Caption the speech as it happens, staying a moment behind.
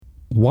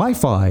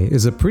Wi-Fi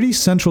is a pretty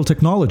central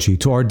technology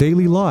to our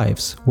daily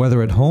lives,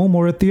 whether at home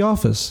or at the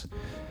office.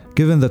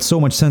 Given that so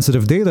much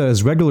sensitive data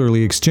is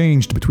regularly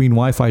exchanged between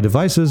Wi-Fi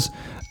devices,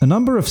 a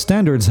number of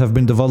standards have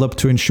been developed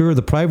to ensure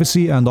the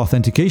privacy and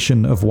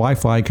authentication of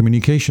Wi-Fi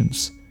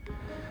communications.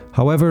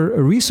 However,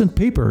 a recent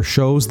paper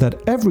shows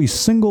that every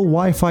single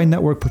Wi-Fi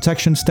network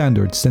protection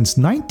standard since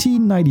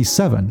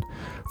 1997,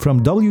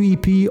 from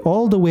WEP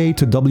all the way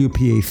to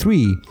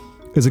WPA3,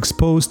 is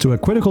exposed to a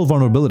critical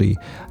vulnerability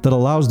that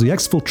allows the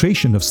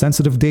exfiltration of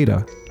sensitive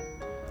data.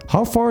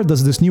 How far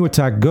does this new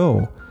attack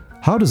go?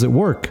 How does it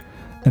work?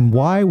 And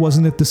why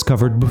wasn't it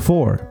discovered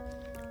before?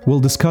 We'll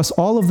discuss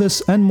all of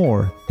this and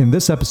more in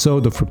this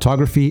episode of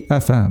Cryptography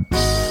FM.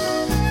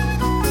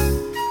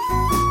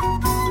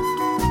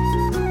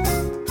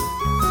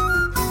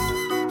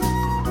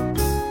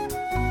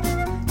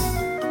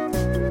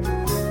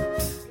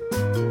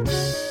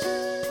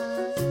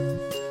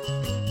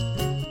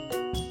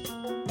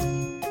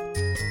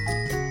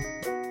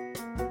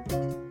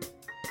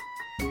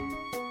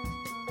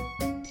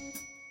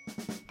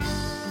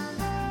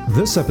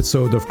 This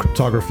episode of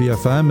Cryptography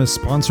FM is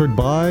sponsored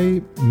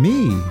by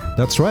me.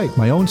 That's right,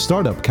 my own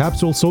startup,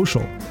 Capsule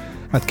Social.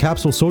 At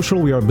Capsule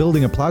Social, we are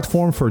building a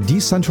platform for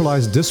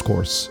decentralized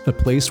discourse, a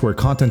place where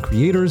content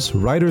creators,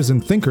 writers,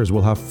 and thinkers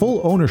will have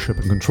full ownership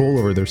and control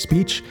over their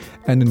speech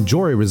and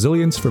enjoy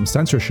resilience from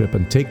censorship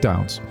and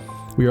takedowns.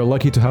 We are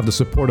lucky to have the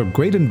support of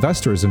great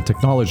investors and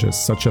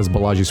technologists such as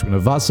Balaji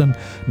Srinivasan,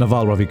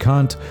 Naval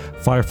Ravikant,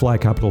 Firefly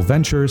Capital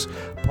Ventures,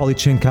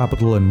 Polychain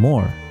Capital, and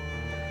more.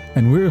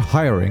 And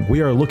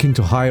we are looking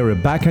to hire a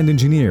back-end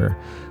engineer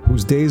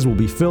whose days will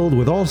be filled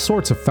with all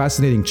sorts of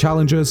fascinating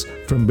challenges,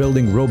 from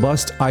building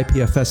robust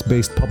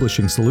IPFS-based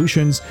publishing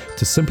solutions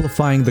to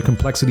simplifying the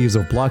complexities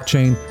of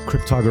blockchain,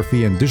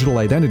 cryptography, and digital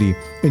identity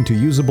into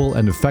usable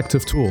and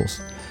effective tools.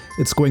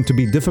 It's going to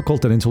be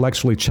difficult and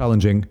intellectually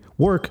challenging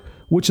work,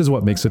 which is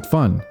what makes it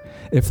fun.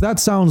 If that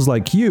sounds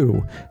like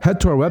you,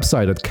 head to our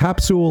website at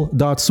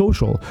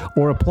capsule.social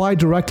or apply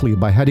directly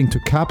by heading to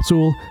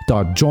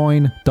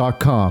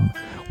capsule.join.com.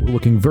 We're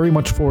looking very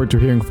much forward to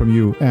hearing from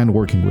you and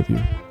working with you.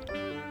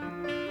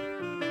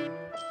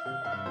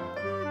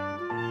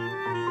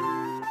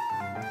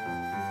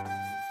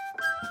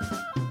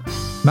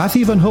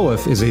 Matthew van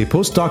Hoof is a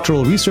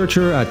postdoctoral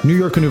researcher at New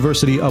York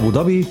University Abu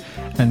Dhabi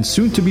and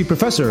soon-to-be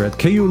professor at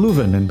KU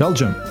Leuven in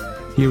Belgium.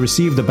 He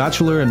received a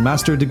bachelor and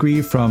master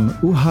degree from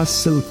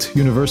Hogeschild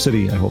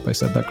University, I hope I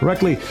said that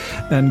correctly,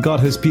 and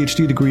got his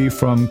PhD degree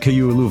from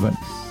KU Leuven.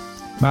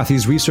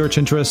 Matthew's research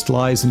interest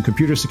lies in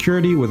computer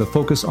security with a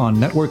focus on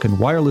network and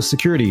wireless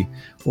security,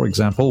 for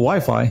example,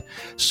 Wi-Fi,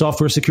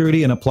 software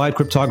security, and applied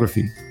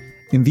cryptography.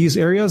 In these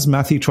areas,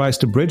 Matthew tries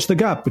to bridge the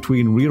gap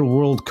between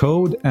real-world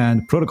code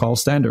and protocol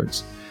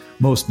standards.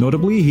 Most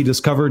notably, he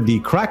discovered the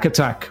crack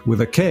attack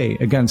with a K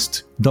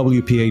against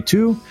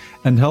WPA2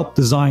 and helped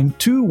design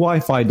two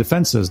Wi-Fi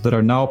defenses that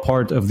are now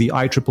part of the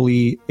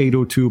IEEE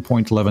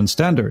 802.11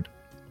 standard.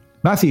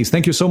 Matthews,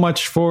 thank you so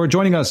much for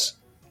joining us.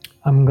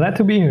 I'm glad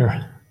to be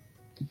here.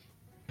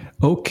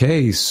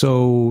 Okay,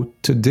 so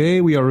today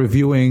we are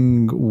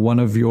reviewing one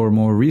of your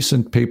more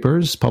recent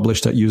papers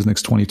published at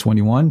Usenix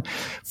 2021,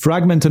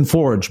 Fragment and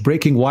Forge,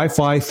 Breaking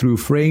Wi-Fi Through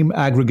Frame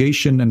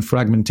Aggregation and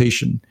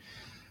Fragmentation.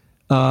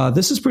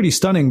 This is pretty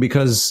stunning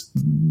because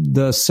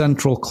the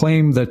central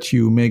claim that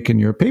you make in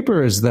your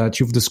paper is that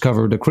you've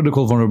discovered a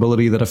critical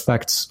vulnerability that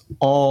affects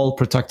all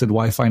protected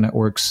Wi-Fi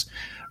networks,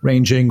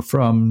 ranging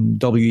from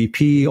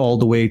WEP all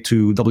the way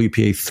to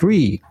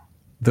WPA3,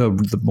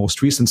 the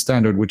most recent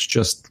standard, which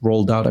just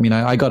rolled out. I mean,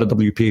 I got a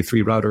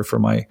WPA3 router for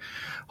my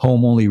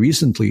home only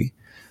recently.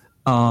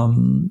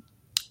 And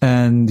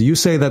you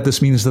say that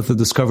this means that the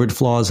discovered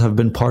flaws have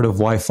been part of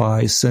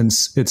Wi-Fi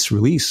since its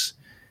release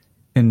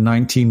in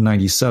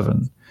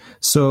 1997.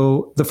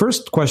 So the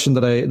first question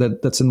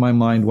that's in my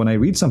mind when I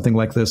read something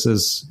like this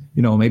is,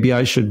 maybe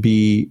I should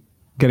be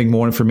getting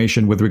more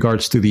information with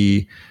regards to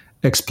the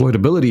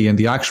exploitability and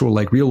the actual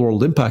real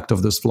world impact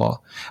of this flaw.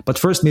 But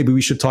first, maybe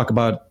we should talk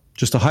about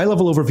just a high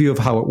level overview of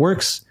how it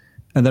works.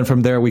 And then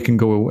from there, we can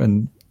go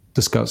and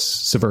discuss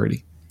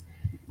severity.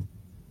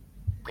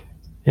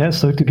 Yeah,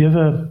 so to give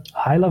a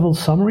high level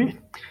summary,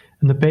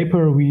 in the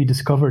paper, we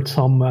discovered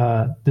some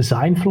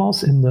design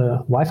flaws in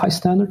the Wi-Fi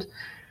standard,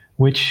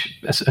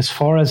 which, as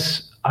far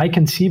as I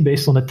can see,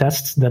 based on the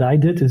tests that I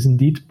did, is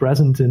indeed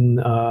present in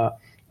a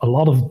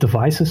lot of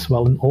devices.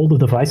 Well, in all the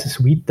devices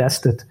we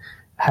tested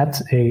had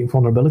a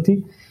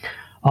vulnerability.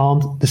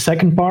 The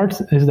second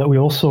part is that we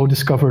also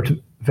discovered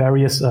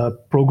various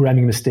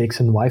programming mistakes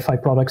in Wi-Fi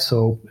products,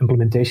 so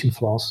implementation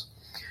flaws.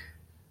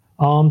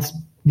 And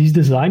these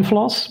design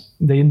flaws,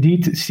 they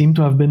indeed seem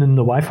to have been in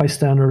the Wi-Fi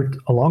standard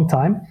a long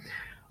time.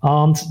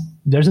 And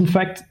there's in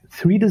fact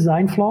 3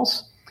 design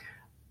flaws.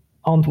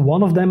 And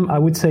one of them, I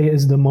would say,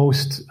 is the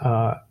most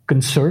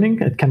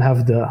concerning. It can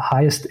have the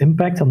highest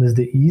impact and is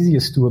the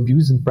easiest to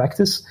abuse in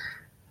practice.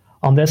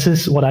 And this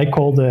is what I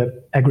call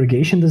the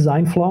aggregation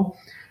design flaw.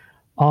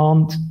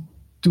 And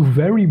to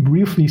very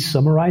briefly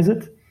summarize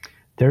it,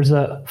 there's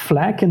a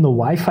flag in the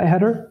Wi-Fi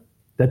header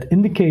that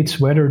indicates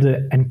whether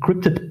the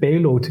encrypted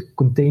payload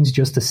contains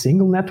just a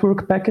single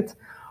network packet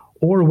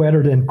or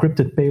whether the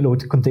encrypted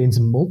payload contains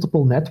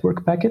multiple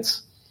network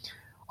packets,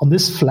 on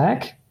this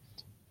flag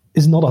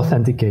is not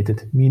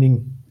authenticated,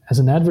 meaning as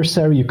an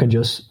adversary, you can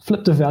just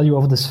flip the value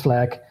of this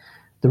flag.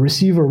 The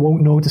receiver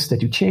won't notice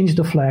that you changed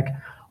the flag,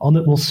 and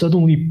it will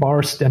suddenly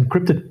parse the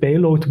encrypted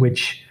payload,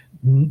 which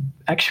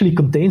actually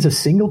contains a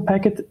single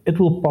packet. It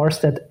will parse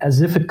that as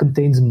if it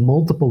contains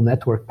multiple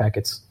network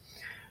packets.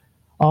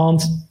 And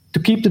to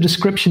keep the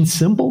description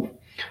simple,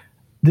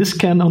 this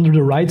can, under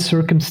the right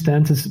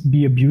circumstances,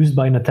 be abused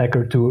by an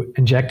attacker to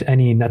inject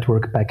any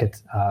network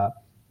packet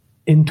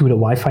into the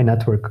Wi-Fi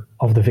network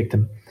of the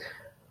victim.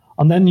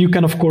 And then you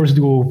can, of course,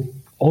 do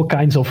all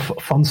kinds of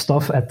fun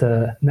stuff at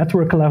the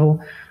network level.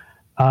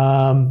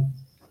 And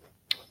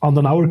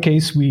in our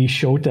case, we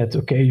showed that,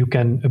 okay, you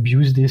can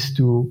abuse this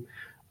to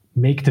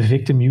make the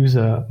victim use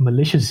a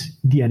malicious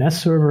DNS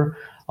server,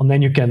 and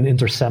then you can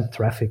intercept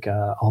traffic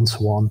and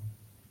so on.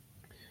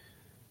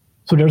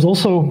 So there's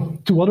also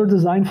two other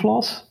design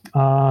flaws.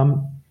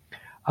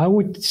 I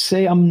would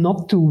say I'm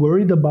not too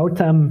worried about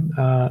them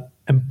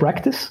in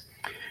practice,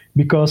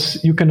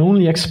 because you can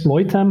only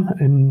exploit them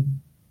in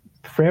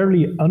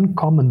fairly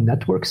uncommon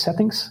network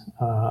settings.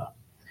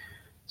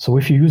 So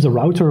if you use a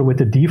router with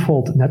the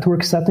default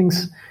network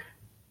settings,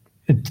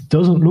 it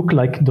doesn't look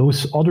like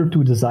those other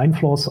two design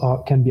flaws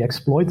can be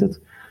exploited.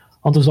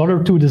 And those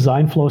other two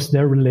design flaws,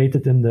 they're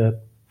related in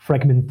the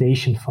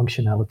fragmentation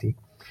functionality.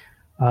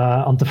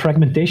 On the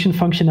fragmentation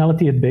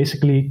functionality, it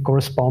basically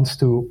corresponds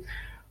to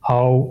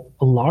how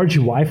a large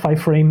Wi-Fi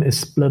frame is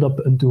split up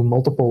into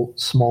multiple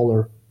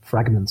smaller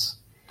fragments.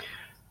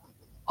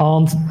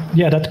 And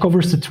yeah, that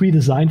covers the three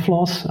design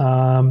flaws.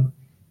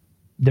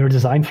 There are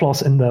design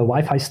flaws in the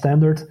Wi-Fi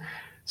standard.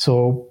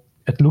 So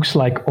it looks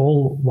like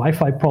all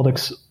Wi-Fi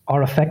products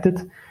are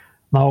affected.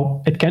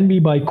 Now, it can be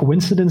by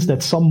coincidence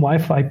that some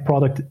Wi-Fi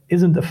product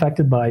isn't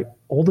affected by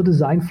all the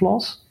design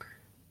flaws.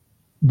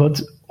 But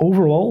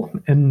overall,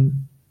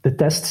 in the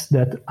tests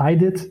that I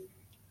did,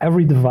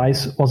 every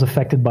device was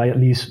affected by at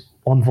least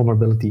one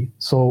vulnerability.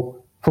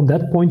 So from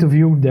that point of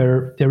view,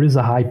 there is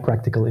a high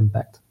practical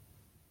impact.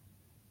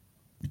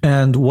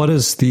 And what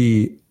is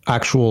the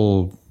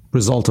actual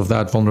result of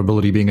that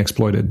vulnerability being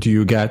exploited? Do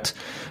you get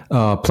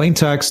plain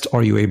text?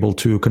 Are you able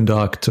to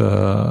conduct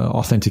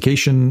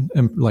authentication?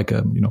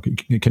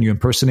 Can you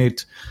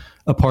impersonate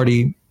a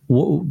party?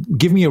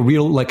 Give me a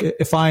real, like,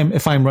 if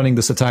I'm running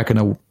this attack in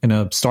a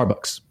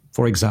Starbucks,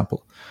 for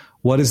example,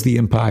 what is the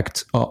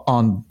impact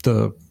on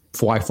the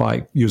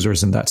Wi-Fi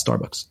users in that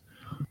Starbucks?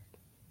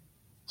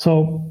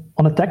 So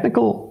on a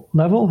technical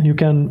level, you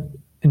can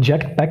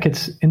inject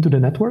packets into the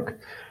network.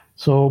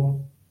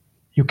 So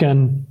you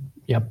can,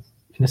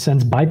 in a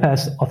sense,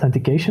 bypass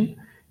authentication.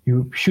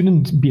 You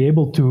shouldn't be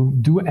able to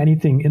do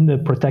anything in the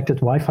protected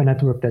Wi-Fi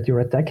network that you're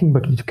attacking,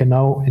 but you can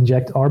now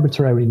inject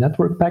arbitrary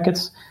network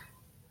packets.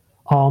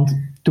 And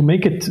to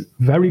make it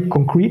very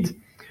concrete,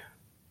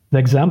 the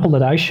example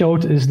that I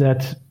showed is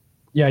that,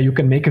 you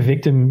can make a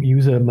victim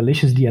use a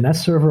malicious DNS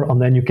server,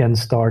 and then you can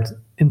start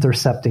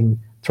intercepting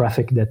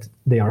traffic that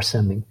they are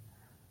sending.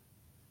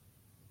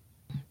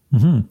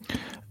 Mm-hmm.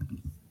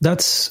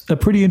 That's a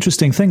pretty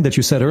interesting thing that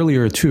you said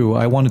earlier, too.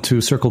 I wanted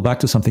to circle back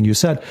to something you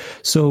said.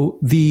 So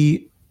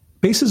the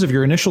basis of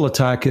your initial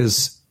attack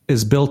is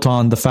built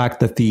on the fact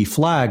that the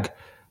flag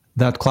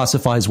that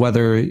classifies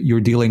whether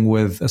you're dealing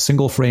with a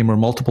single frame or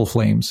multiple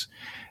frames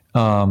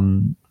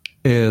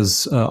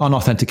is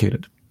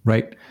unauthenticated,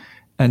 right?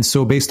 And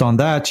so based on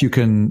that, you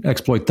can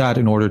exploit that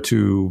in order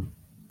to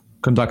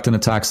conduct an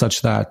attack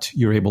such that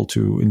you're able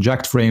to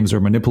inject frames or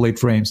manipulate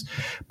frames.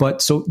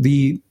 But so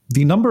the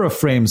number of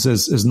frames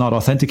is not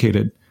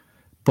authenticated,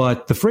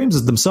 but the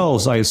frames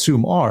themselves, I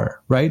assume,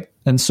 are, right?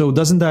 And so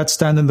doesn't that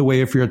stand in the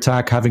way of your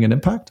attack having an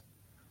impact?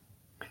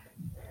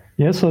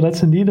 Yeah, so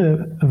that's indeed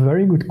a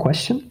very good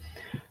question.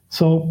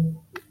 So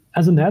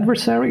as an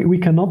adversary, we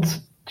cannot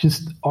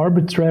just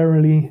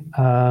arbitrarily...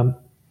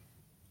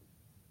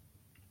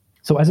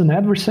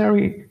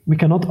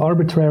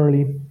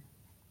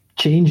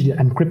 change the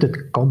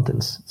encrypted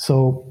contents.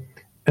 So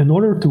in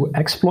order to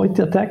exploit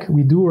the attack,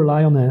 we do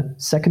rely on a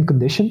second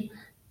condition.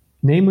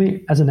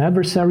 Namely, as an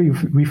adversary,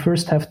 we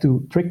first have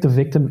to trick the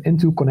victim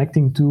into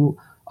connecting to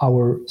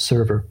our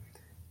server.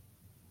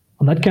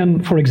 And that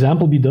can, for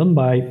example, be done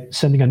by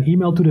sending an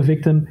email to the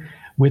victim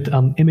with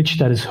an image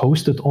that is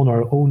hosted on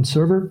our own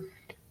server.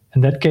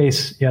 In that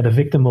case, the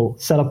victim will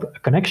set up a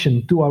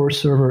connection to our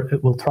server.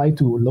 It will try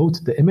to load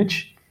the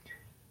image.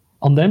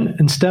 And then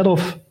instead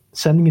of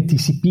sending a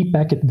TCP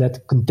packet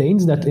that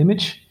contains that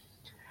image,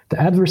 the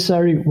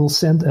adversary will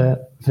send a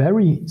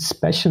very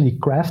specially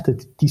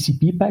crafted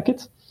TCP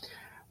packet,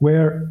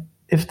 where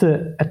if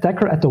the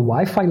attacker at the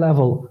Wi-Fi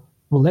level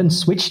will then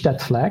switch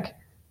that flag,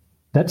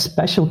 that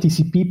special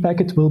TCP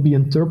packet will be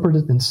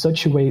interpreted in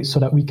such a way so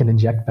that we can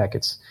inject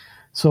packets.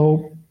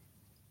 So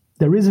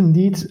there is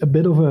indeed a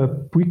bit of a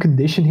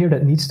precondition here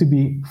that needs to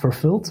be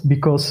fulfilled,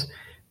 because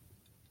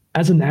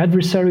as an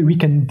adversary, we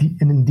can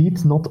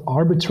indeed not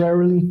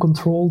arbitrarily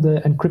control the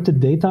encrypted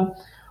data.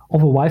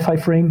 of a Wi-Fi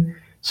frame.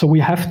 So we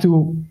have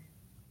to,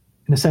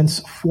 in a sense,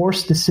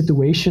 force this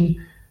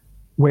situation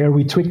where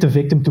we trick the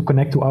victim to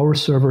connect to our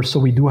server, so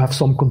we do have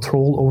some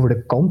control over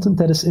the content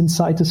that is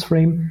inside this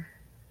frame.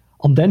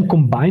 And then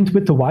combined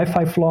with the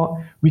Wi-Fi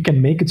flaw, we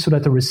can make it so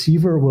that the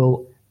receiver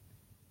will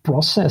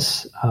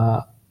process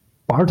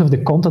part of the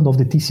content of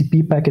the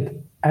TCP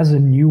packet as a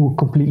new,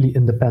 completely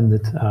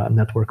independent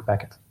network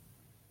packet.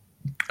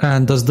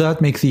 And does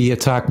that make the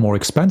attack more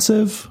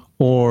expensive,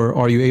 or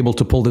are you able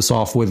to pull this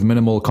off with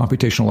minimal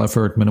computational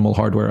effort, minimal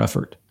hardware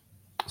effort?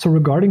 So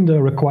regarding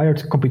the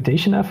required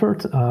computation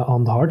effort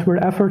on the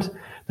hardware effort,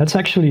 that's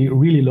actually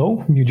really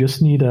low. You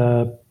just need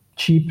a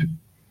cheap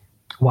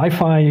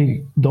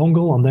Wi-Fi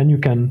dongle, and then you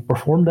can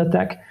perform the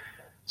attack.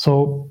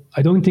 So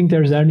I don't think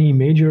there's any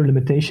major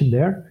limitation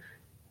there.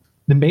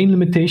 The main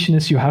limitation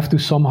is you have to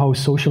somehow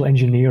social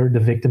engineer the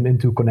victim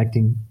into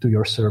connecting to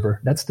your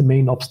server. That's the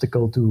main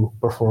obstacle to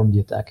perform the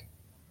attack.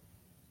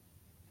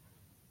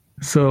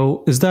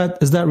 So is that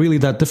really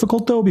that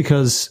difficult though?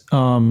 Because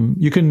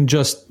you can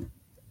just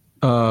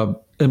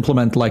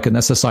implement like an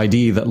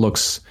SSID that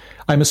looks,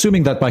 I'm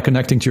assuming that by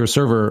connecting to your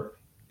server,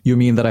 you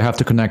mean that I have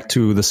to connect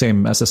to the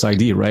same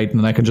SSID, right?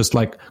 And I can just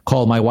like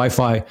call my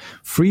Wi-Fi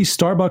free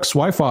Starbucks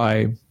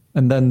Wi-Fi,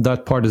 and then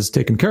that part is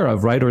taken care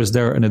of, right? Or is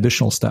there an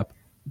additional step?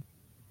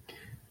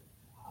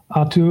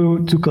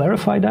 To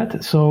clarify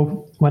that,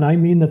 so when I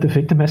mean that the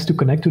victim has to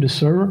connect to the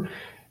server,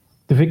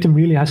 the victim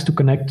really has to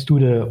connect to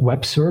the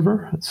web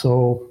server.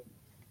 So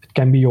it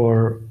can be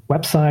your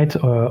website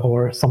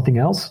or something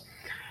else.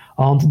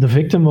 And the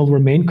victim will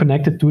remain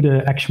connected to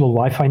the actual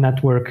Wi-Fi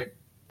network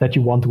that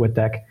you want to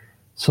attack.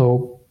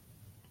 So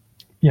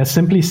yeah,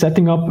 simply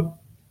setting up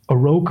a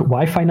rogue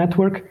Wi-Fi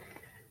network,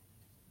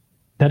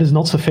 that is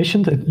not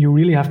sufficient. You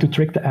really have to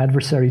trick the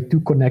adversary to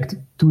connect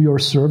to your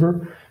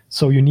server.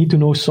 So you need to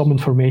know some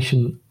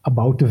information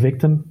about the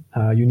victim.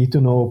 You need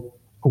to know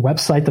a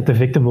website that the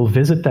victim will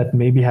visit that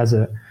maybe has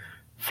a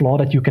flaw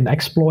that you can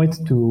exploit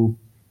to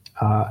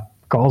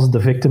cause the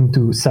victim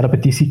to set up a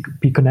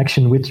TCP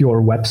connection with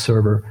your web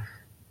server.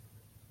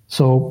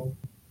 So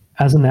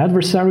as an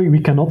adversary,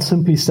 we cannot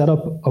simply set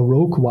up a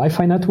rogue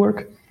Wi-Fi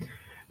network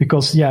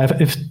because,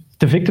 if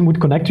the victim would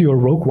connect to your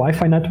rogue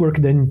Wi-Fi network,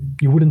 then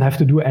you wouldn't have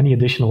to do any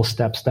additional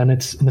steps. Then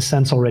it's, in a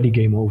sense, already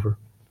game over.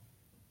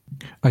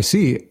 I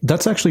see.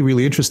 That's actually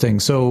really interesting.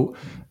 So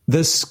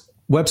this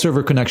web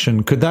server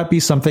connection, could that be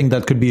something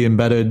that could be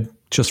embedded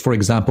just, for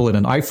example, in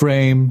an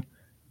iframe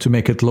to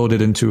make it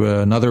loaded into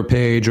another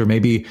page? Or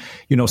maybe,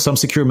 some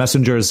secure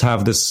messengers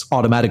have this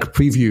automatic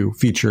preview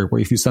feature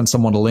where if you send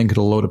someone a link,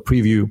 it'll load a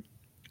preview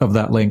of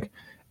that link.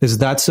 Is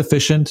that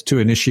sufficient to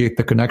initiate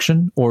the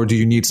connection, or do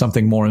you need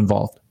something more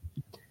involved?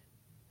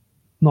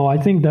 No, I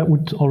think that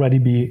would already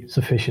be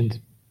sufficient.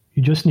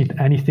 You just need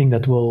anything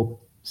that will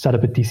set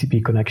up a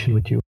TCP connection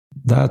with you.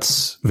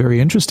 That's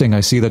very interesting. I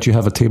see that you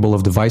have a table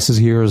of devices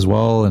here as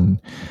well.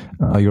 And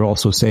you're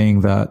also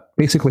saying that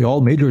basically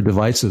all major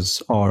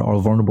devices are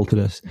vulnerable to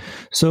this.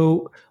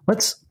 So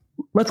let's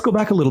go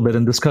back a little bit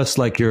and discuss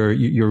like your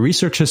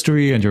research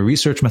history and your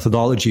research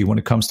methodology when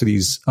it comes to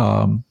these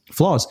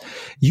flaws.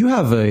 You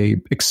have a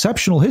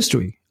exceptional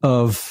history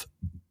of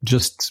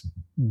just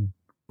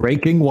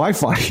breaking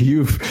Wi-Fi.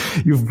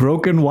 You've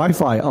broken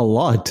Wi-Fi a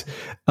lot.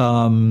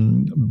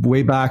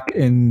 Way back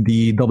in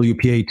the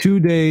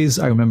WPA2 days,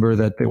 I remember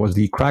that there was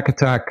the crack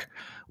attack,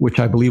 which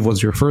I believe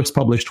was your first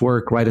published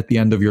work right at the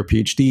end of your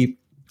PhD,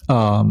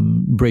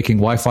 breaking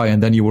Wi-Fi.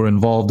 And then you were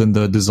involved in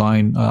the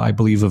design, I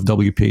believe, of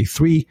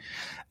WPA3.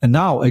 And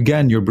now,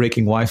 again, you're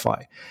breaking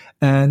Wi-Fi.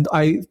 And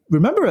I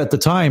remember at the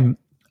time,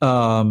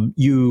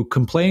 you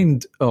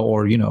complained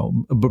or,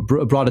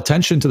 brought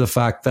attention to the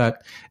fact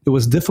that it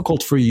was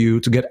difficult for you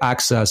to get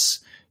access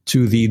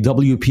to the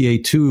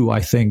WPA2,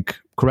 I think,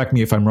 correct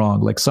me if I'm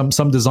wrong, like some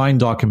design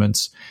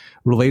documents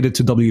related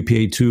to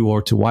WPA2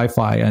 or to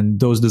Wi-Fi. And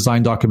those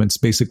design documents,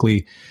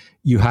 basically,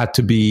 you had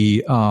to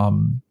be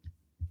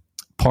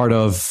part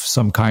of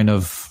some kind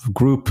of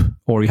group,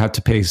 or you had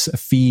to pay a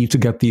fee to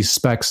get these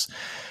specs.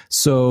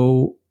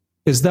 So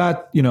is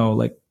that,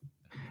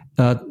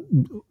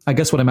 I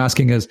guess what I'm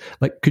asking is,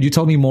 could you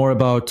tell me more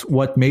about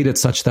what made it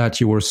such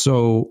that you were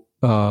so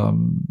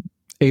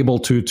able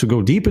to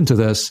go deep into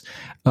this?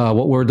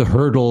 What were the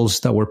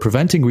hurdles that were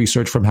preventing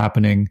research from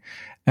happening?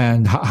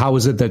 And how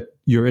is it that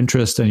your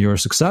interest and your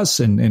success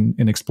in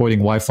exploiting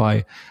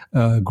Wi-Fi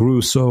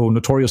grew so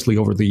notoriously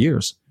over the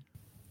years?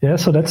 Yeah,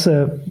 so that's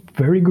a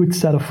very good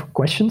set of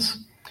questions.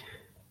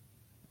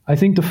 I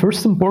think the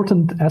first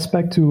important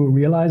aspect to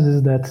realize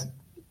is that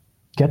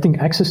getting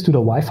access to the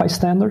Wi-Fi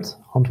standard,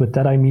 and with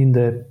that I mean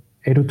the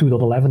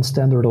 802.11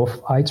 standard of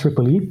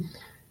IEEE,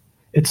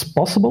 it's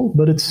possible,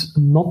 but it's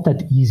not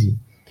that easy.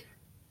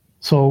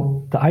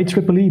 So the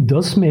IEEE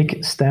does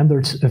make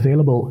standards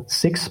available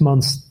 6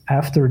 months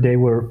after they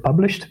were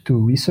published to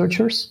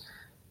researchers,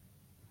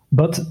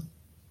 but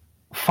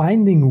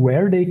finding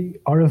where they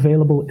are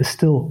available is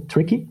still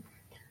tricky.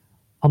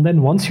 And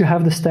then once you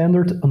have the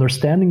standard,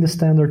 understanding the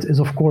standard is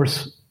of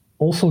course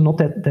also not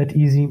that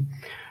easy.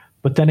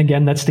 But then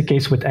again, that's the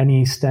case with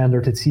any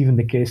standard. It's even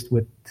the case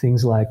with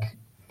things like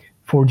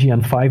 4G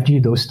and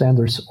 5G. Those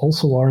standards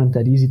also aren't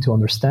that easy to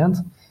understand.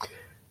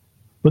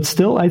 But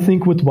still, I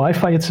think with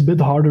Wi-Fi, it's a bit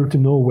harder to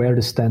know where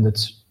the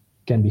standards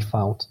can be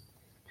found.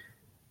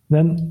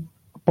 Then,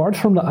 apart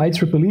from the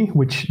IEEE,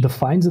 which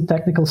defines the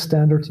technical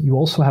standard, you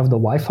also have the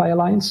Wi-Fi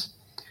Alliance.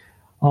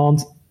 And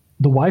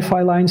the Wi-Fi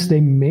Alliance, they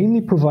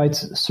mainly provide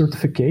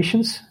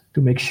certifications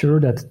to make sure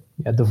that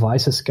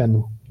devices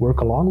can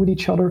work along with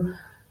each other.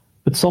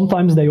 But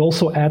sometimes they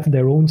also add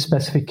their own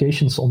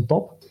specifications on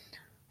top.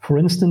 For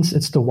instance,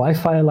 it's the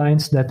Wi-Fi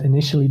Alliance that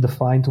initially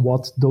defined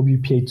what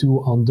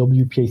WPA2 and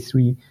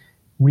WPA3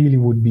 really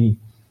would be.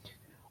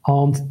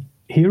 And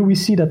here we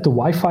see that the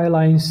Wi-Fi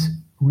Alliance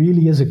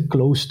really is a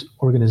closed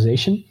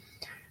organization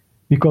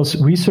because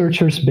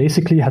researchers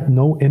basically had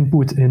no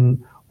input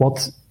in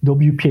what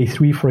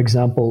WPA3, for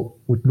example,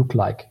 would look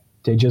like.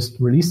 They just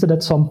released it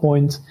at some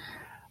point,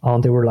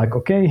 and they were like,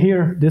 okay,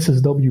 here, this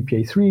is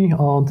WPA3,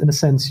 and in a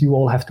sense, you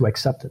all have to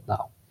accept it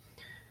now.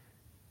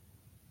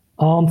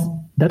 And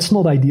that's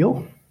not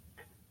ideal.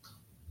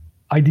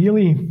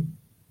 Ideally,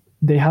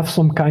 they have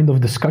some kind of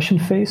discussion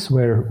phase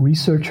where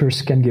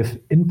researchers can give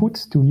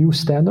input to new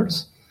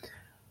standards.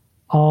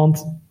 And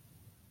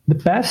the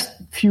past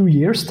few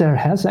years, there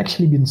has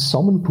actually been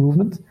some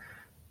improvement.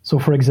 So,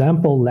 for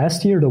example,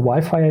 last year, the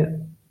Wi-Fi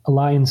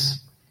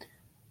Alliance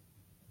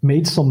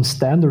made some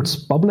standards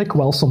public,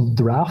 well, some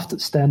draft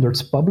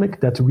standards public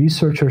that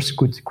researchers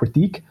could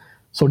critique.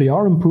 So they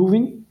are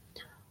improving.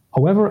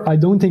 However, I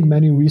don't think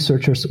many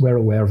researchers were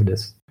aware of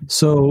this.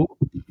 So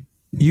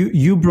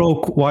you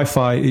broke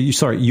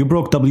you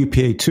broke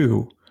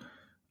WPA2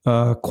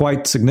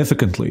 quite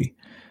significantly.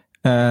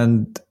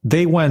 And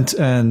they went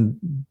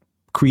and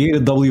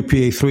created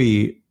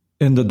WPA3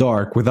 in the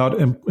dark without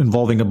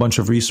involving a bunch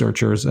of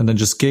researchers and then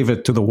just gave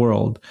it to the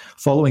world,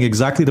 following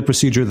exactly the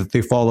procedure that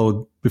they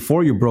followed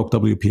before you broke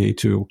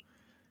WPA2.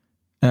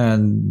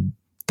 And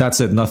that's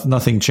it.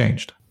 Nothing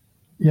changed.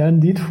 Yeah,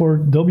 indeed. For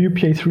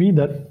WPA3,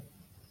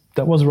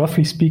 that was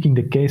roughly speaking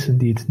the case,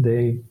 indeed.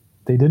 They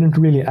didn't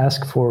really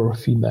ask for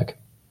feedback.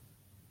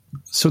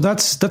 So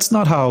that's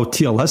not how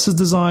TLS is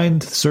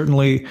designed.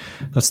 Certainly,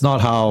 that's not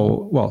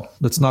how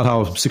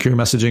secure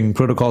messaging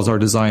protocols are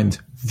designed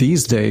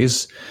these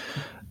days.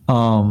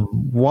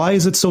 Why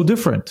is it so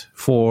different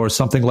for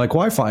something like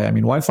Wi-Fi? I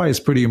mean, Wi-Fi is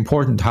pretty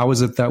important. How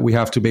is it that we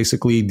have to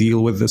basically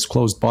deal with this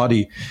closed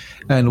body?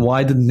 And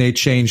why didn't they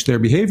change their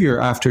behavior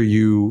after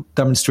you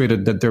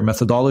demonstrated that their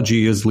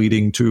methodology is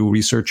leading to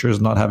researchers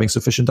not having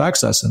sufficient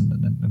access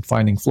and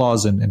finding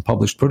flaws in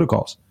published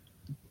protocols?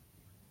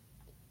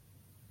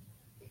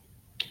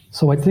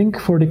 So I think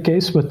for the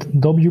case with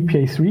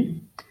WPA3,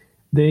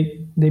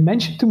 they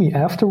mentioned to me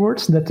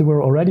afterwards that they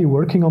were already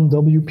working on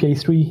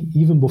WPA3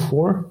 even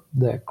before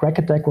the crack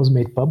attack was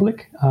made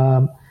public.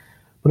 But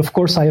of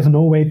course, I have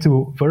no way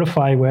to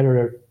verify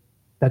whether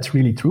that's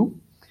really true.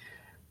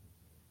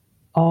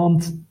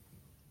 And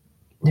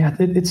yeah,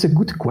 it's a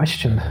good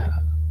question.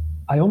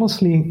 I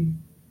honestly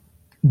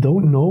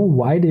don't know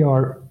why they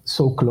are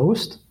so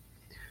closed.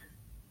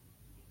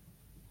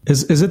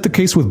 Is it the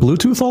case with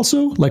Bluetooth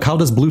also? Like, how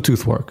does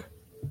Bluetooth work?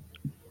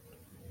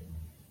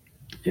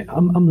 Yeah,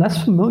 I'm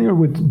less familiar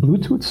with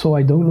Bluetooth, so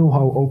I don't know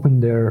how open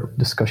their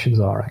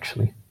discussions are,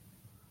 actually.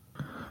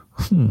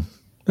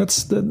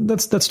 That's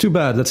too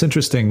bad. That's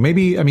interesting.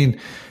 Maybe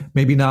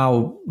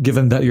now,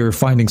 given that you're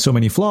finding so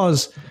many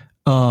flaws,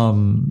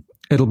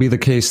 it'll be the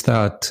case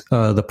that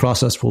the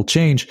process will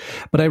change.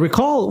 But I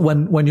recall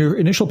when your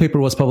initial paper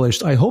was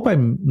published, I hope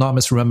I'm not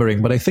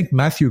misremembering, but I think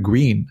Matthew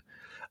Green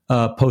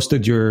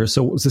posted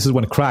so this is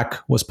when Crack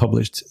was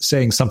published,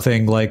 saying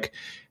something like,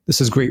 this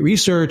is great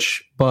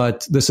research,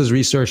 but this is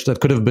research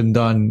that could have been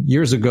done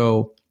years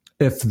ago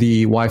if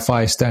the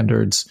Wi-Fi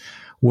standards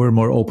were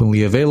more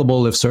openly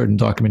available, if certain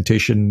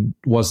documentation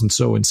wasn't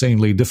so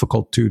insanely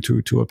difficult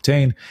to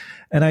obtain.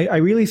 And I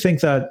really think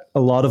that a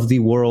lot of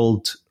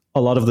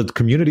the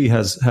community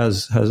has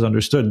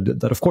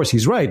understood that, of course,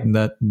 he's right, and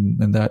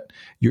that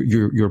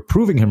you're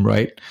proving him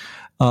right.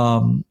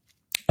 And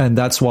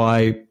that's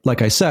why,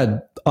 like I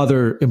said,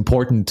 other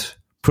important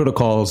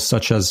protocols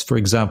such as, for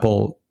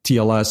example,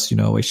 TLS,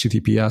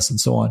 HTTPS, and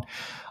so on,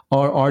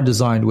 are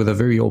designed with a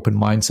very open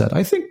mindset.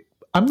 I think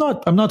I'm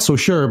not so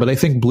sure, but I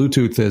think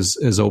Bluetooth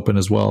is open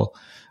as well,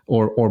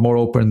 or more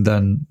open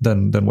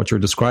than what you're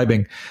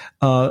describing.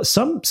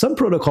 Some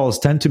protocols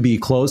tend to be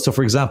closed. So,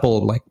 for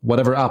example, like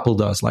whatever Apple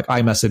does, like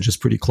iMessage is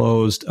pretty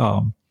closed.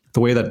 The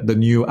way that the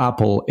new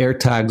Apple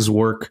AirTags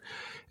work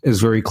is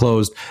very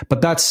closed,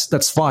 but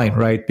that's fine,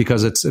 right?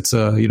 Because it's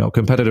a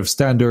competitive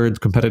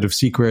standard, competitive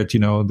secret.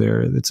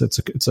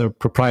 It's a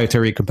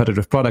proprietary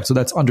competitive product, so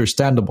that's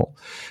understandable.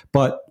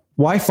 But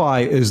Wi-Fi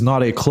is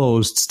not a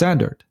closed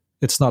standard.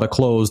 It's not a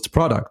closed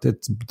product.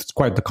 It's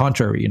quite the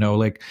contrary.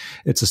 Like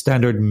it's a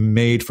standard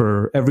made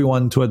for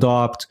everyone to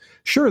adopt.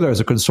 Sure, there's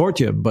a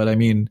consortium, but I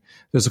mean,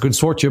 there's a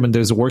consortium and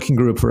there's a working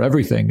group for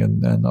everything,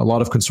 and a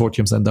lot of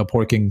consortiums end up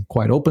working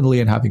quite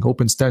openly and having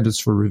open standards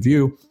for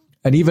review.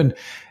 And even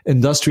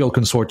industrial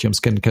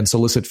consortiums can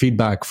solicit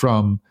feedback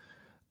from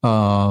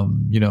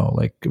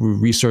like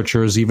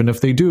researchers, even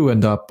if they do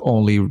end up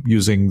only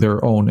using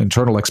their own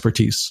internal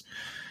expertise.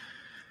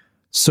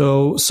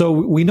 So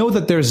we know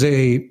that there's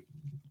a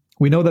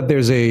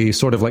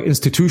sort of like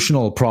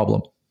institutional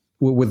problem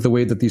with the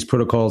way that these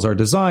protocols are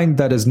designed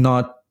that is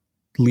not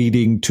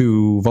leading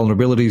to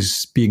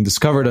vulnerabilities being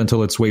discovered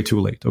until it's way too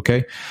late.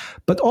 Okay.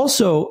 But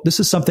also, this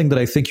is something that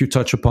I think you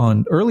touch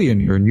upon early in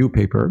your new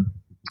paper.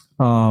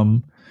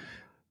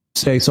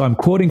 So I'm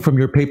quoting from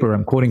your paper.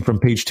 I'm quoting from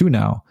page 2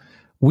 now.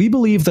 We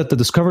believe that the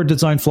discovered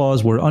design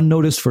flaws were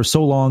unnoticed for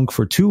so long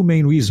for 2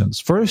 main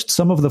reasons. First,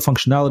 some of the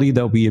functionality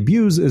that we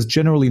abuse is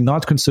generally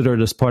not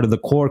considered as part of the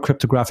core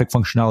cryptographic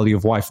functionality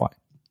of Wi-Fi,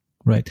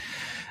 right?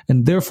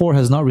 And therefore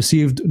has not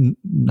received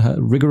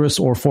rigorous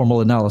or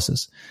formal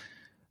analysis.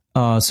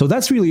 So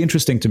that's really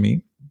interesting to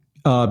me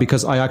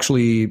because I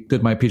actually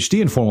did my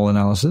PhD in formal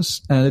analysis,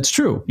 and it's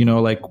true.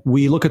 Like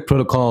we look at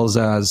protocols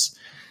as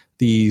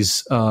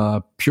these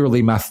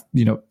purely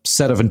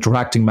set of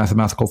interacting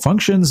mathematical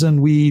functions,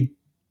 and we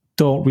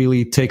don't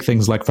really take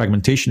things like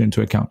fragmentation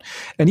into account.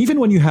 And even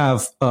when you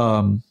have,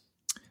 I'm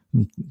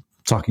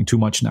talking too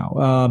much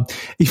now,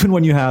 even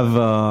when you have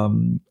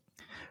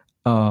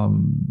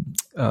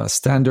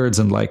standards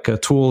and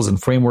like tools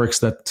and frameworks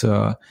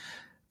that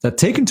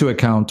take into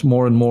account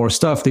more and more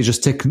stuff, they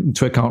just take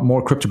into account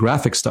more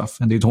cryptographic stuff,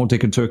 and they don't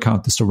take into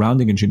account the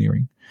surrounding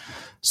engineering.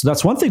 So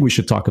that's one thing we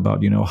should talk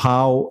about,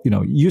 how,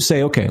 you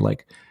say, okay,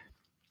 like,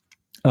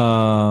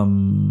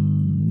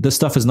 this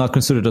stuff is not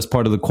considered as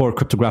part of the core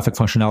cryptographic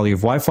functionality of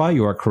Wi-Fi.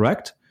 You are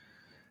correct.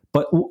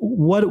 But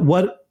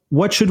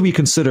what should we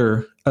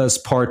consider as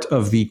part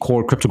of the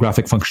core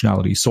cryptographic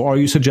functionality? So are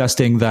you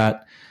suggesting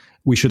that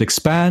we should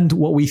expand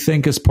what we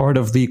think is part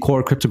of the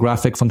core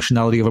cryptographic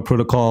functionality of a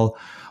protocol?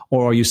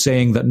 Or are you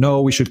saying that,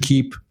 no, we should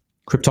keep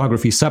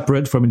cryptography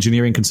separate from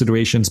engineering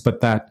considerations,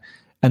 but that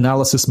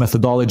analysis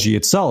methodology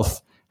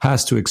itself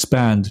has to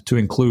expand to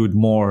include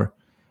more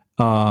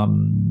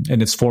in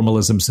its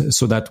formalisms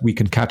so that we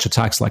can catch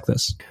attacks like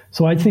this?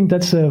 So I think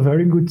that's a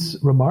very good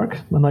remark.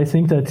 And I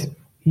think that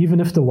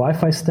even if the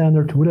Wi-Fi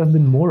standard would have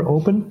been more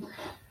open,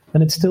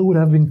 then it still would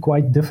have been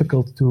quite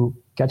difficult to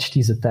catch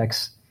these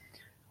attacks.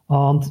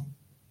 And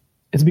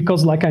it's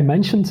because, like I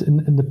mentioned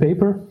in the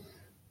paper,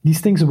 these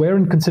things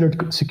weren't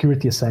considered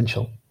security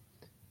essential.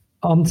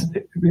 And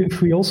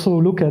if we also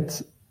look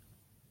at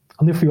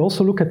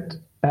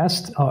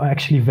past,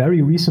 actually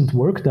very recent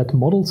work that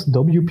modeled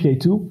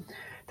WPA2,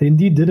 they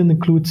indeed didn't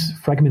include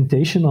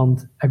fragmentation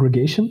and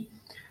aggregation.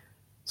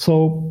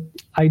 So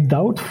I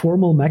doubt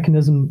formal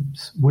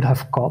mechanisms would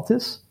have caught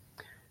this.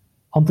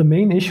 And the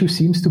main issue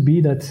seems to be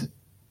that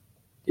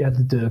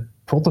the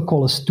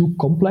protocol is too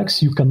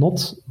complex. You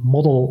cannot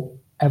model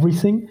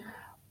everything,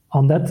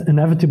 and that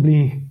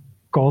inevitably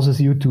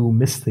causes you to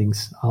miss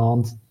things.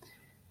 And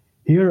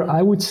here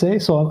I would say,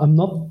 so I'm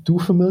not too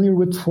familiar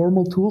with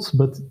formal tools,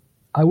 but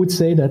I would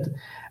say that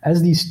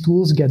as these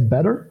tools get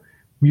better,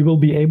 we will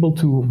be able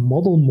to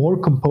model more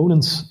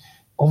components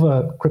of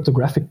a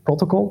cryptographic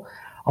protocol,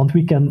 and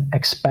we can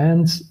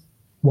expand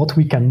what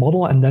we can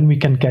model, and then we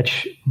can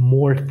catch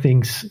more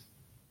things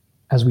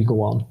as we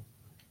go on.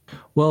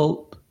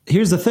 Well,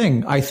 here's the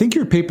thing. I think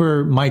your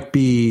paper might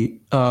be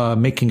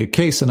making a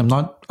case, and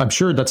I'm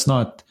sure that's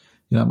not,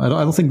 I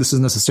don't think this is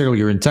necessarily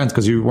your intent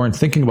because you weren't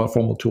thinking about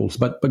formal tools,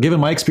 but given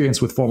my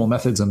experience with formal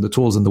methods and the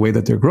tools and the way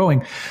that they're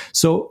growing.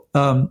 So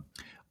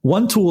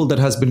one tool that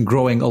has been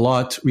growing a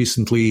lot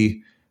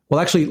recently, well,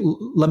 actually,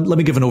 let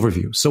me give an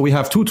overview. So we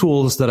have 2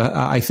 tools that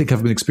I think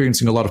have been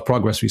experiencing a lot of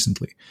progress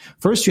recently.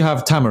 First, you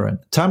have Tamarin.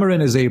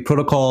 Tamarin is a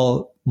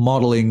protocol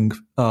modeling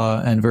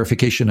and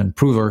verification and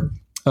prover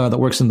that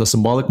works in the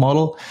symbolic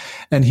model.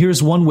 And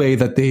here's one way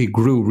that they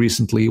grew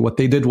recently. What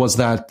they did was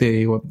that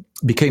they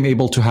became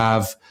able to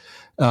have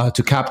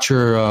to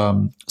capture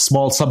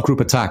small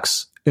subgroup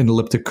attacks in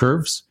elliptic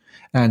curves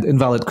and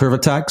invalid curve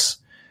attacks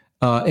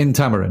in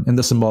Tamarin, in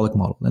the symbolic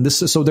model. And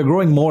so they're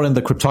growing more in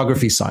the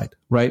cryptography side,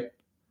 right?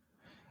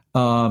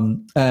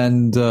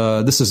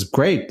 This is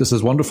great. This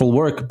is wonderful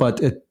work,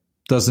 but it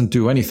doesn't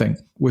do anything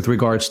with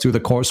regards to the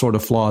core sort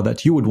of flaw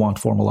that you would want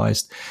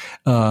formalized,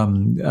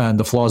 and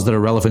the flaws that are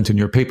relevant in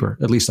your paper.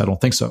 At least I don't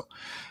think so.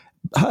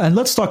 And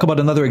let's talk about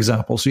another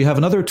example. So you have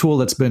another tool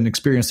that's been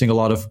experiencing a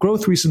lot of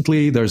growth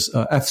recently. There's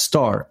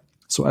FStar.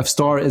 So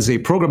FStar is a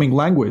programming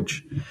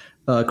language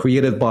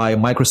created by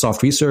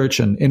Microsoft Research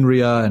and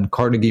INRIA and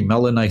Carnegie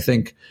Mellon, I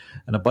think,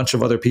 and a bunch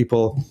of other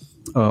people.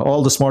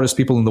 All the smartest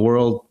people in the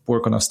world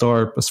work on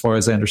FStar, as far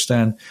as I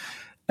understand.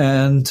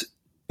 And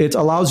it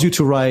allows you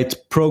to write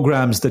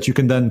programs that you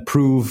can then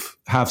prove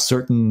have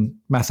certain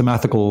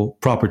mathematical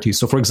properties.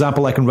 So, for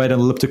example, I can write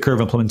an elliptic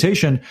curve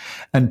implementation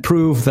and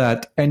prove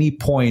that any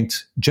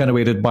point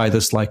generated by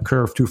this like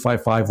curve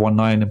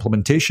 25519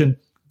 implementation,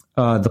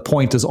 the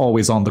point is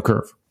always on the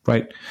curve,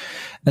 right?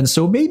 And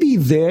so maybe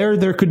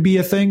there could be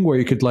a thing where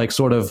you could like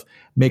sort of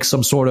make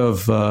some sort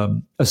of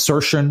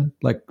assertion,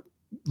 like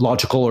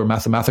logical or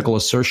mathematical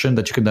assertion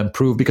that you can then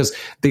prove, because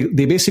they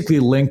basically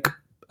link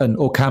an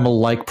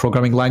OCaml-like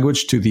programming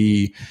language to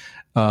the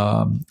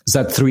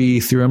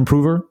Z3 theorem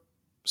prover,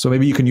 So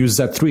maybe you can use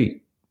Z3,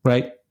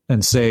 right?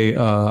 And say,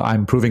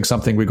 I'm proving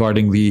something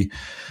regarding the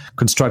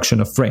construction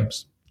of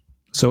frames.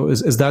 So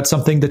is that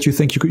something that you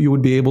think you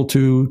would be able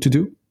to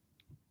do?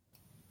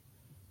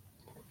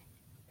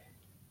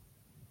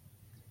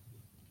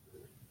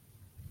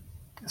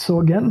 So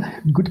again,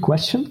 good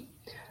question.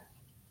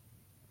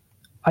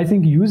 I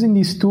think using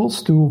these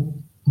tools to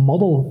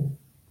model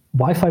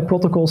Wi-Fi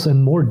protocols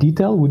in more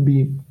detail would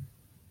be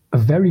a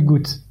very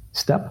good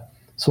step.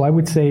 So I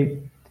would say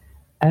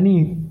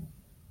any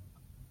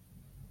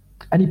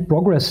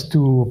progress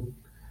to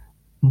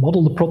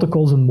model the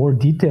protocols in more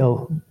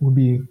detail would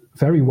be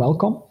very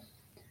welcome.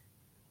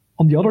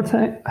 On the other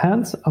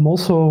hand, I'm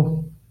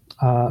also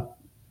a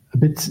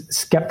bit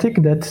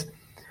skeptic that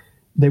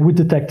they would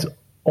detect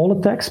all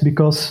attacks,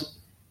 because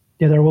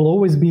there will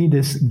always be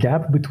this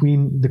gap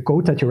between the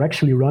code that you're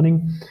actually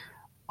running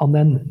and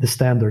then the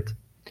standard.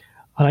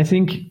 And I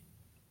think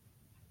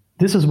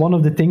this is one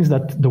of the things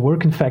that the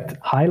work, in fact,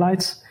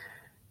 highlights.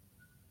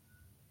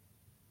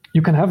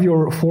 You can have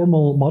your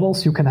formal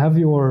models, you can have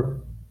your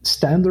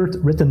standard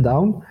written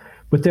down,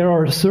 but there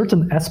are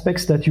certain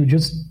aspects that you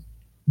just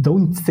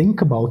don't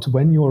think about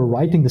when you're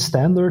writing the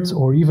standards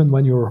or even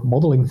when you're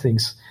modeling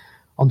things.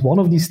 And one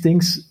of these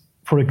things,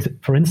 for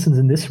instance,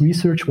 in this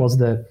research was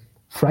the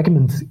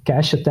fragment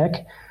cache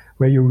attack,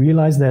 where you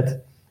realize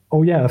that,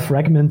 oh yeah, a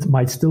fragment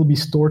might still be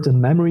stored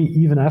in memory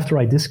even after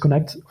I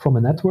disconnect from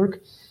a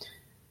network.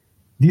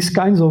 These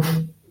kinds of,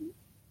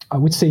 I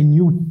would say,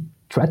 new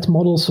threat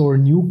models or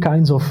new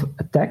kinds of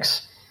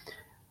attacks,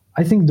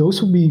 I think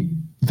those would be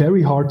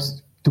very hard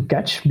to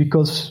catch,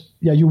 because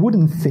you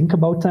wouldn't think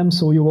about them,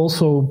 so you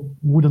also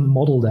wouldn't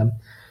model them.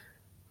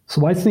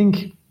 So I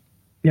think,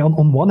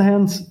 on one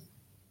hand,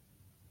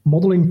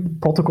 modeling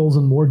protocols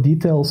in more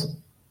details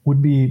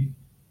would be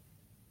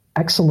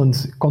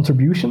excellent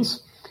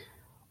contributions.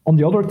 On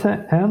the other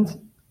hand,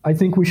 I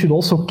think we should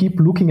also keep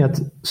looking at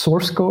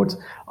source code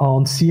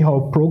and see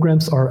how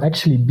programs are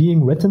actually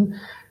being written,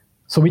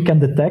 so we can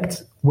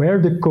detect where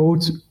the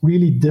code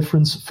really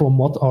differs from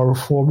what our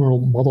formal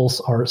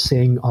models are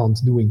saying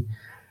and doing.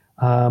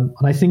 And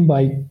I think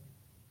by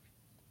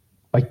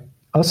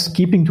us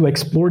keeping to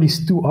explore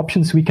these two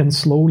options, we can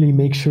slowly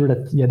make sure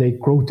that they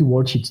grow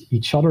towards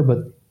each other.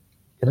 But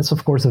that's,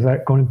 of course,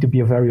 going to be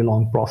a very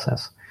long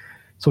process.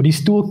 So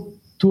these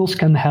tools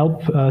can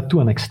help to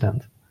an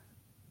extent.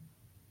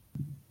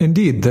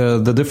 Indeed,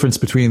 the difference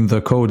between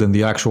the code and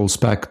the actual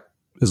spec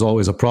is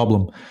always a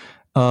problem.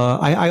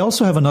 I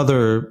also have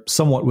another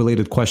somewhat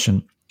related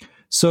question.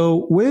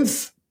 So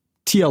with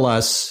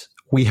TLS,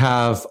 we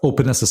have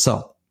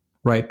OpenSSL,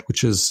 right,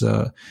 which is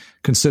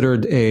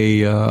considered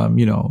a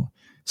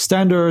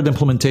standard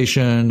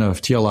implementation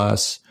of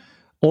TLS.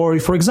 Or,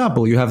 for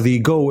example, you have the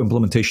Go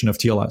implementation of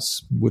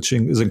TLS, which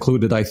is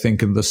included, I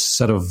think, in the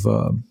set of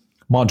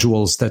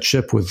modules that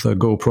ship with the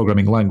Go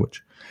programming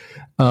language.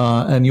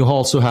 And you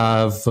also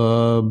have,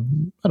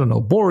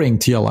 Boring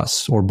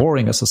TLS or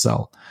Boring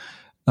SSL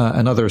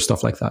and other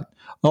stuff like that.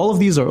 All of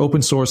these are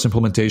open source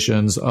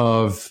implementations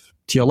of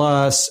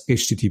TLS,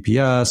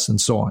 HTTPS, and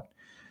so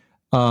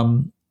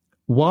on.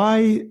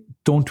 Why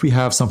don't we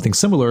have something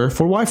similar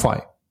for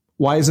Wi-Fi?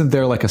 Why isn't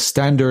there like a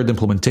standard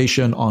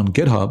implementation on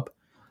GitHub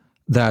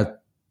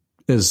that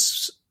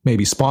is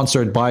maybe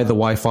sponsored by the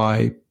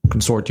Wi-Fi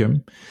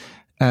consortium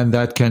and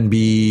that can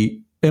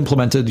be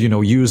implemented,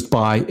 used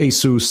by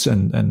ASUS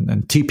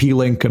and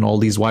TP-Link and all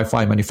these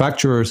Wi-Fi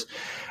manufacturers,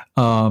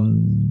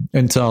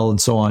 Intel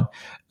and so on,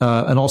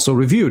 and also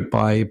reviewed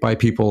by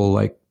people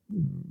like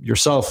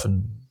yourself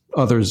and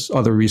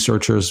other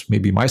researchers,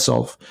 maybe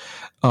myself,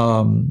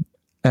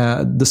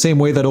 the same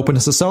way that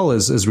OpenSSL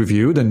is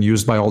reviewed and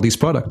used by all these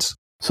products.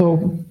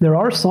 So there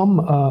are some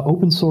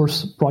open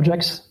source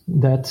projects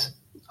that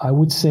I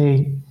would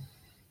say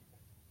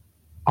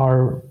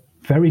are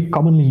very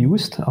commonly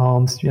used.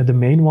 And the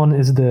main one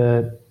is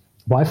the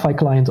Wi-Fi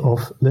client of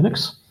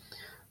Linux.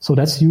 So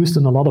that's used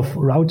in a lot of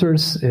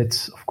routers.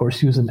 It's, of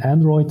course, used in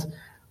Android.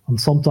 And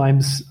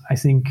sometimes I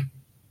think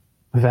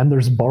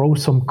vendors borrow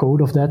some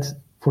code of that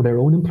for their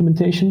own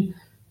implementation.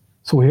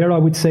 So here I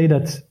would say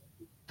that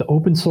the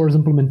open source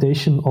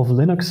implementation of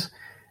Linux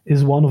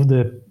is one of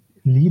the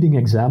leading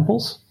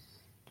examples.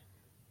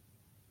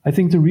 I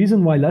think the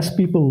reason why less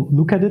people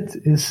look at it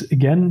is,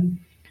 again,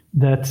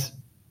 that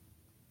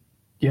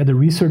the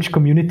research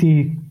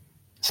community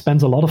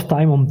spends a lot of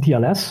time on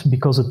TLS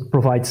because it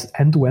provides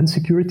end-to-end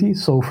security.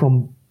 So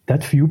from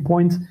that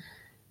viewpoint,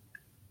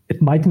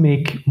 it might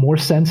make more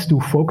sense to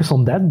focus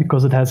on that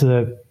because it has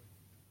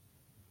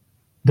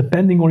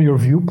depending on your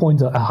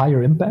viewpoint, a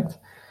higher impact.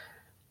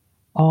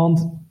 And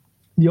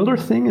the other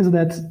thing is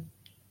that,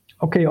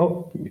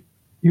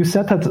 you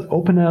said that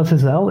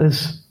OpenSSL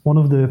is one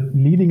of the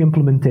leading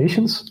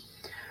implementations.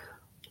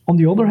 On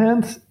the other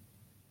hand,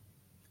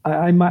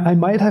 I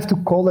might have to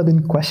call that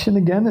in question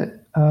again.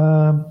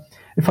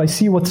 If I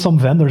see what some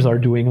vendors are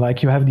doing,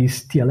 like you have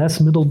these TLS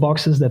middle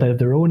boxes that have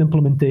their own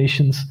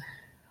implementations.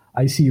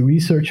 I see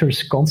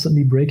researchers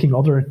constantly breaking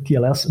other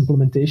TLS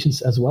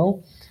implementations as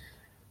well.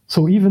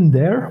 So even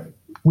there,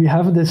 we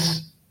have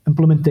this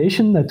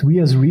implementation that we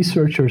as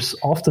researchers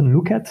often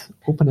look at,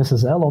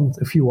 OpenSSL and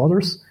a few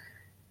others.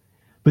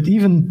 But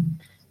even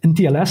in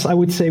TLS, I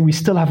would say we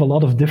still have a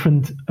lot of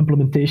different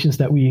implementations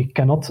that we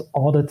cannot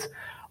audit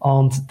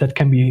and that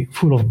can be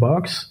full of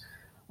bugs.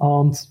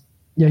 And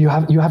yeah,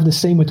 you have the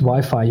same with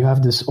Wi-Fi. You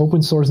have this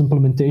open source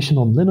implementation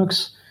on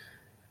Linux.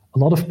 A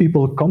lot of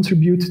people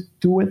contribute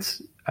to it,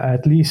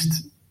 at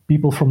least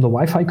people from the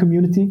Wi-Fi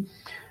community.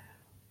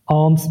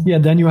 And yeah,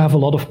 then you have a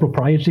lot of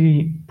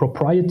proprietary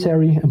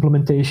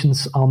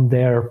implementations on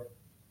there.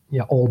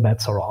 Yeah, all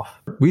bets are off.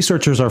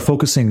 Researchers are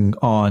focusing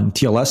on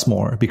TLS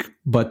more,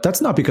 but that's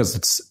not because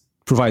it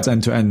provides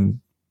end-to-end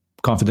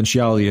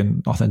confidentiality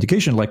and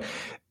authentication. Like,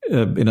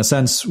 in a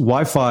sense,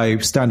 Wi-Fi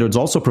standards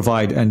also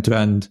provide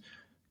end-to-end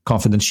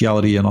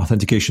confidentiality and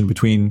authentication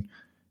between,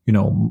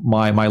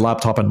 my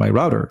laptop and my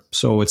router.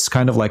 So it's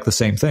kind of like the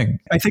same thing.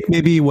 I think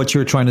maybe what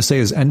you're trying to say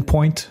is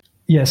endpoint.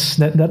 Yes,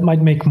 that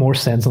might make more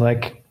sense.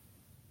 Like,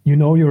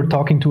 you're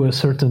talking to a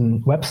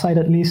certain website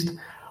at least.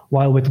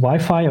 While with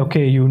Wi-Fi,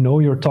 okay,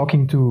 you're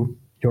talking to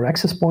your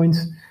access point.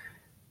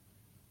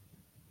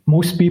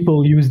 Most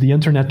people use the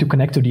internet to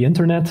connect to the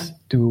internet,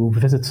 to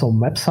visit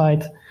some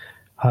website.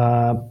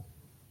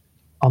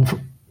 And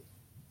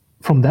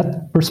from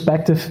that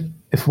perspective,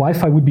 if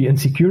Wi-Fi would be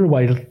insecure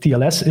while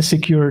TLS is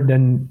secure,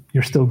 then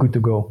you're still good to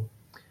go.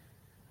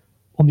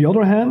 On the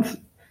other hand,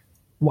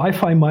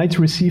 Wi-Fi might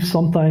receive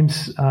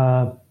sometimes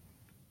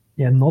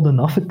not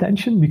enough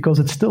attention because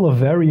it's still a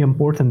very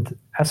important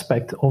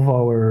aspect of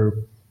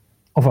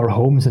our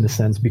homes in a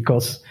sense,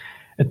 because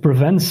it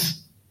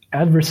prevents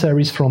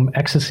adversaries from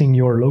accessing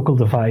your local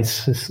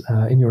devices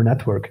in your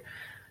network.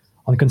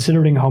 And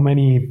considering how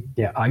many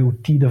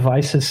IoT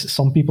devices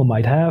some people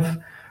might have,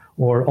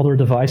 or other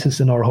devices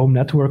in our home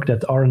network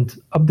that aren't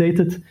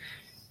updated,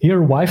 here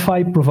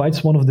Wi-Fi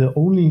provides one of the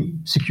only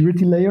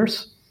security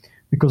layers,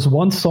 because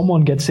once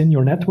someone gets in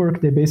your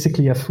network, they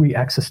basically have free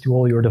access to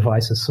all your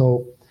devices.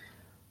 So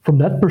from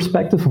that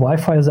perspective,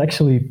 Wi-Fi is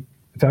actually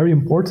very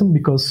important,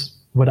 because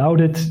without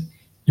it,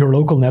 your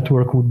local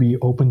network would be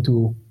open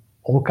to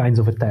all kinds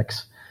of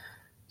attacks.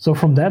 So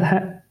from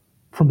that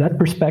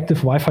perspective,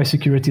 Wi-Fi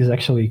security is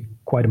actually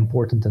quite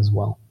important as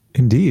well.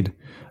 Indeed.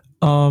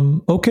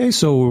 Okay,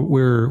 so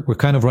we're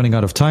kind of running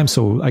out of time.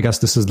 So I guess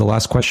this is the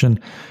last question.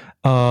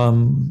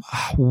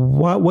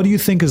 What do you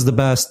think is the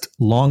best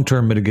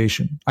long-term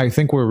mitigation? I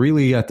think we're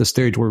really at the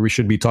stage where we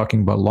should be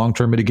talking about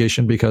long-term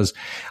mitigation, because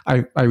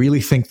I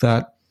really think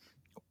that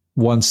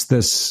once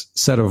this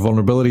set of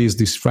vulnerabilities,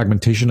 these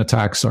fragmentation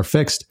attacks are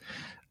fixed,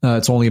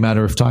 it's only a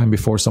matter of time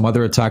before some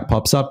other attack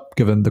pops up,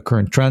 given the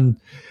current trend.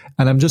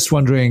 And I'm just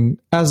wondering,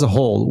 as a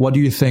whole, what do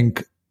you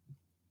think?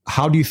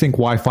 How do you think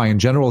Wi-Fi in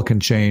general can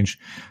change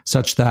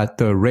such that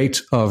the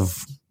rate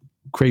of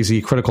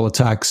crazy critical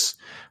attacks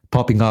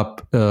popping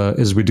up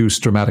is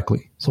reduced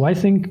dramatically? So I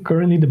think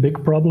currently the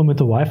big problem with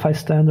the Wi-Fi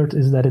standard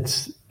is that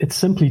it's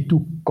simply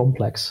too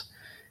complex.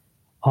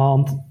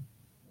 And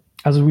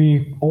as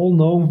we all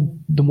know,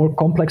 the more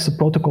complex a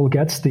protocol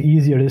gets, the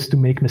easier it is to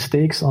make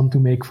mistakes and to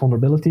make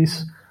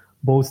vulnerabilities,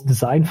 both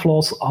design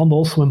flaws and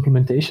also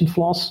implementation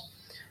flaws.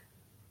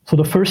 So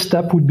the first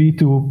step would be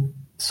to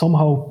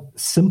somehow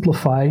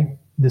simplify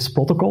this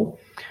protocol,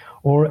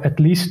 or at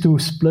least to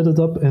split it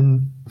up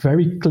in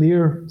very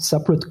clear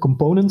separate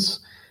components,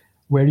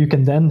 where you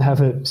can then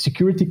have a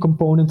security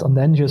component and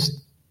then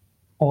just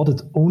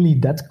audit only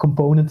that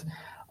component.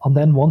 And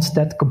then once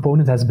that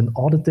component has been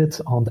audited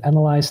and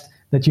analyzed,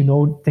 that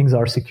things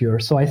are secure.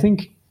 So I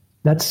think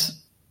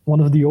that's one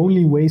of the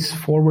only ways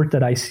forward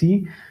that I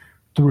see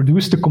to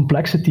reduce the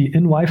complexity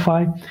in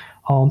Wi-Fi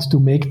and to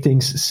make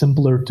things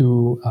simpler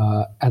to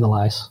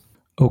analyze.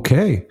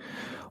 Okay.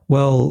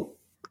 Well,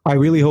 I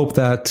really hope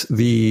that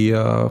the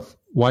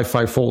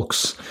Wi-Fi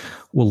folks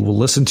will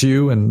listen to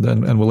you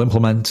and will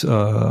implement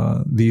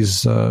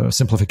these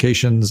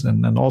simplifications.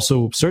 And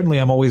also, certainly,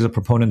 I'm always a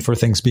proponent for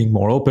things being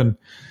more open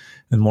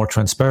and more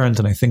transparent.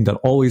 And I think that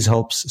always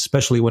helps,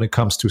 especially when it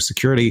comes to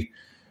security.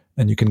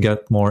 And you can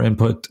get more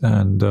input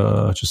and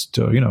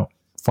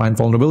find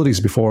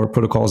vulnerabilities before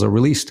protocols are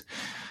released.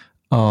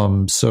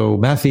 So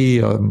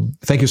Matthew,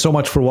 thank you so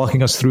much for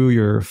walking us through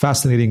your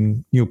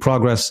fascinating new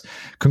progress.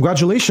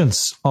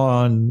 Congratulations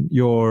on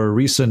your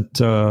recent,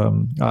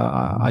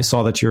 I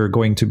saw that you're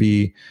going to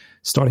be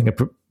starting a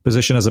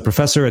position as a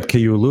professor at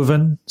KU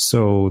Leuven.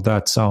 So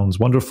that sounds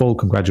wonderful.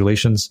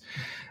 Congratulations.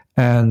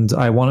 And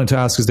I wanted to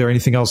ask, is there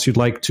anything else you'd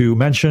like to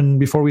mention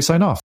before we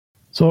sign off?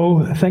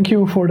 So thank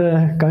you for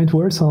the kind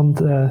words, and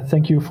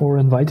thank you for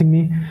inviting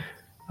me.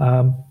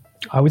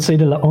 I would say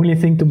the only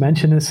thing to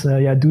mention is,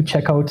 do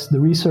check out the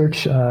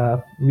research,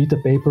 read the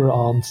paper,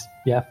 and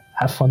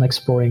have fun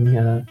exploring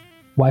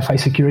Wi-Fi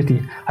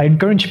security. I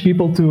encourage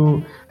people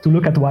to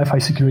look at Wi-Fi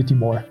security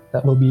more.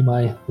 That will be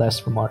my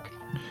last remark.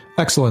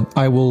 Excellent.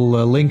 I will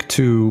link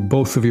to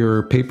both of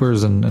your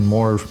papers and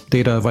more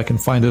data, if I can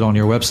find it, on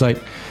your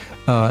website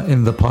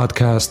in the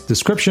podcast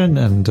description,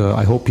 and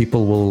I hope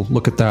people will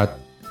look at that.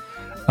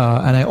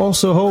 And I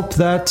also hope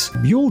that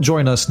you'll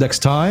join us next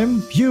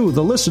time, you,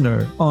 the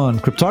listener, on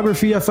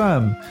Cryptography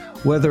FM,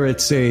 whether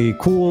it's a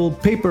cool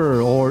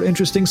paper or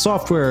interesting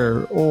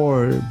software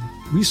or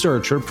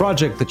research or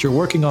project that you're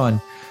working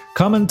on.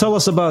 Come and tell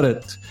us about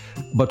it.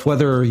 But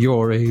whether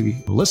you're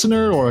a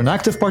listener or an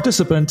active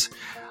participant,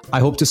 I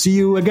hope to see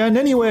you again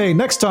anyway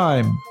next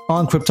time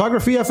on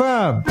Cryptography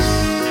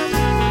FM.